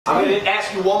I'm going to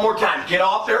ask you one more time. Get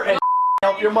off there and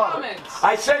help your mother. Comments.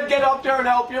 I said get up there and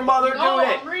help your mother do it.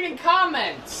 I'm reading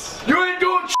comments. You ain't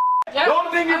doing shit. Yeah, The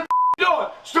only thing you're doing,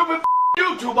 stupid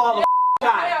YouTube all the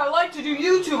time. Yeah, I like to do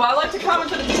YouTube. I like to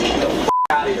comment to the video.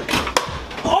 Out of here.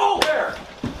 Oh, there,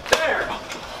 there,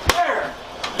 there,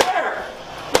 there,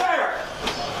 there,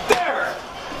 there,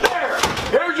 there.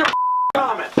 Here's your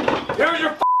comment. Here's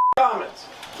your comments.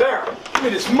 There. Give me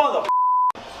this mother.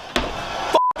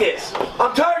 This.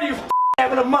 I'm tired of you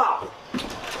having a mouth.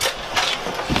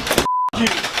 You.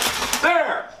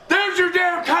 There. There's your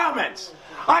damn comments.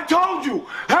 I told you.